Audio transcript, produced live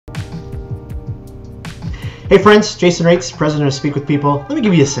Hey friends, Jason Raitz, president of Speak with People. Let me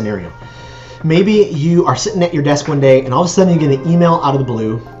give you a scenario. Maybe you are sitting at your desk one day and all of a sudden you get an email out of the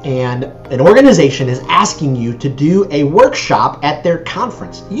blue and an organization is asking you to do a workshop at their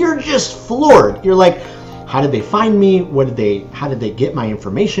conference. You're just floored. You're like, how did they find me? How did they get my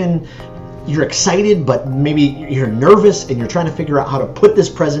information? You're excited, but maybe you're nervous and you're trying to figure out how to put this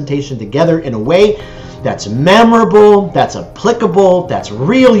presentation together in a way that's memorable, that's applicable, that's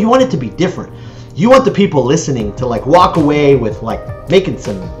real. You want it to be different. You want the people listening to walk away with making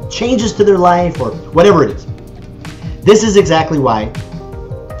some changes to their life or whatever it is. This is exactly why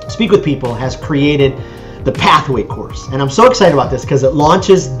Speak with People has created the Pathway course. And I'm so excited about this because it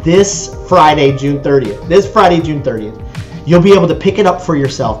launches this Friday, June 30th. This Friday, June 30th. You'll be able to pick it up for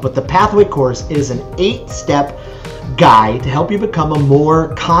yourself. But the Pathway course is an 8-step guide to help you become a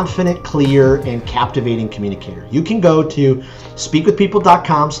more confident, clear, and captivating communicator. You can go to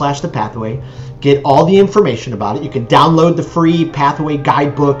speakwithpeople.com/thepathway, get all the information about it. You can download the free Pathway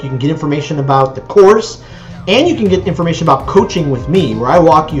guidebook. You can get information about the course, and you can get information about coaching with me, where I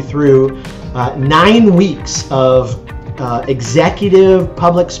walk you through 9 weeks of executive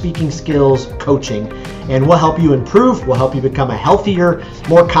public speaking skills coaching, and we'll help you improve. We'll help you become a healthier,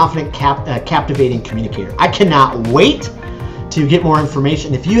 more confident, captivating communicator. I cannot wait to get more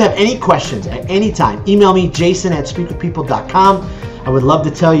information. If you have any questions at any time, email me, jason@speakwithpeople.com. I would love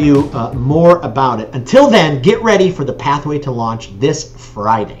to tell you more about it. Until then, get ready for the Pathway to launch this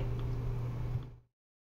Friday.